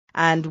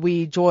And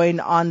we join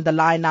on the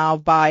line now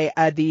by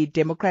the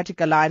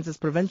Democratic Alliance's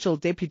Provincial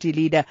Deputy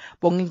Leader,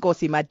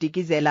 Bonginkosi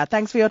Madikizela.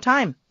 Thanks for your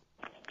time.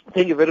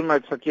 Thank you very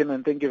much, Sakina,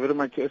 and thank you very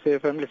much,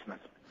 SAFM listeners.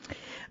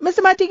 Mr.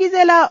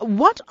 Madikizela,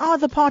 what are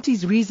the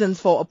party's reasons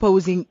for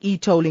opposing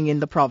e-tolling in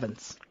the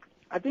province?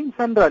 I think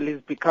Sanral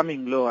is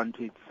becoming law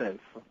unto itself.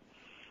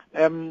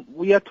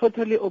 We are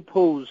totally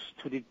opposed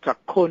to the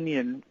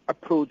draconian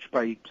approach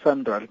by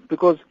Sanral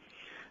because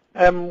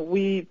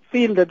we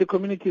feel that the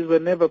communities were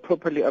never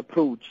properly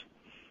approached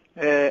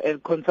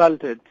and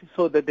consulted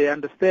so that they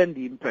understand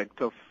the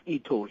impact of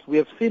e-tolls. We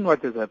have seen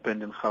what has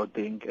happened in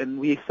Gauteng, and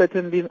we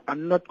certainly are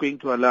not going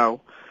to allow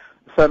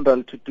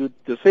Sanral to do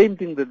the same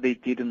thing that they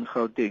did in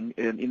Gauteng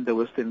and in the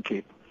Western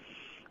Cape.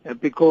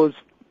 Because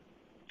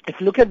if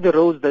you look at the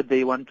roads that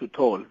they want to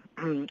toll,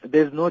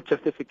 there's no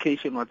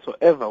justification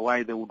whatsoever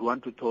why they would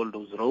want to toll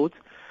those roads.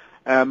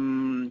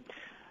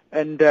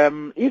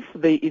 If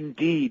they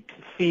indeed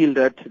feel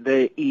that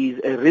there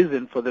is a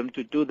reason for them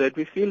to do that,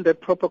 we feel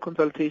that proper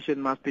consultation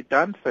must be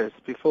done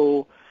first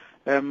before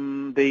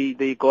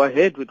they go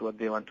ahead with what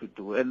they want to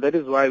do. And that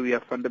is why we are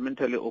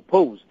fundamentally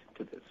opposed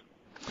to this.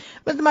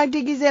 Mr.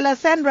 Madikizela,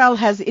 Sanral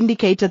has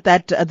indicated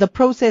that the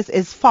process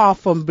is far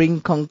from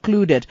being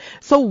concluded.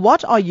 So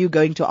what are you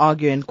going to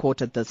argue in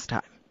court at this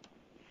time?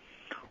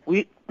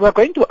 We are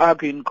going to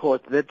argue in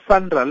court that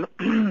Sanral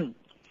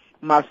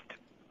must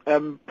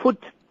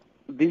put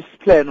this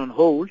plan on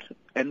hold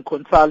and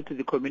consult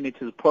the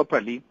communities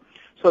properly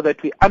so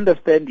that we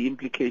understand the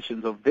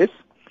implications of this.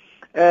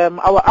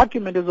 Our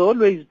argument has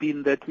always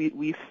been that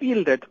we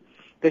feel that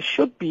there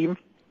should be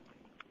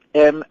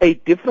a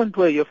different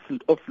way of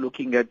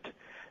looking at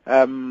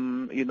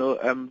tolling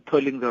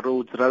the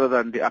roads rather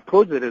than the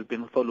approach that has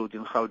been followed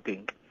in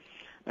Gauteng.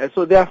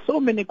 So there are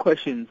so many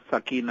questions,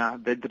 Sakina,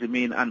 that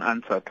remain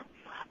unanswered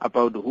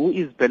about who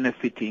is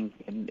benefiting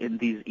in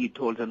these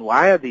e-tolls and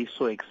why are they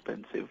so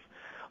expensive.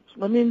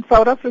 I mean,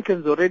 South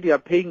Africans already are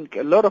paying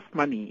a lot of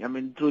money,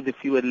 through the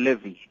fuel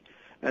levy.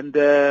 And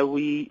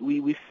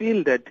we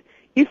feel that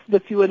if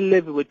the fuel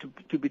levy were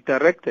to be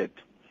directed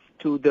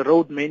to the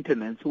road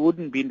maintenance, we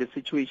wouldn't be in the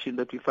situation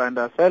that we find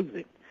ourselves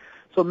in.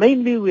 So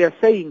mainly we are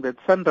saying that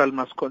Sanral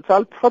must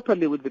consult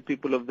properly with the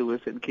people of the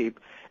Western Cape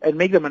and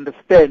make them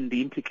understand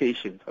the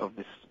implications of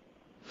this.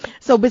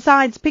 So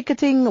besides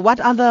picketing,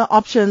 what other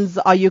options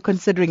are you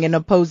considering in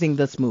opposing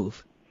this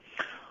move?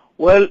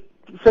 Well,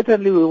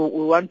 certainly we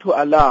want to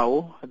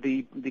allow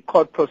the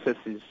court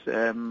processes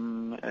to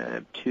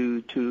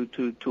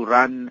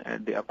run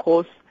their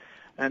course,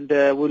 and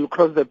we'll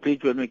cross the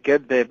bridge when we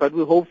get there. But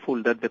we're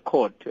hopeful that the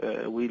court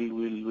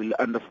will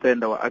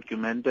understand our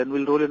argument and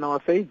will rule in our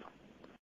favor.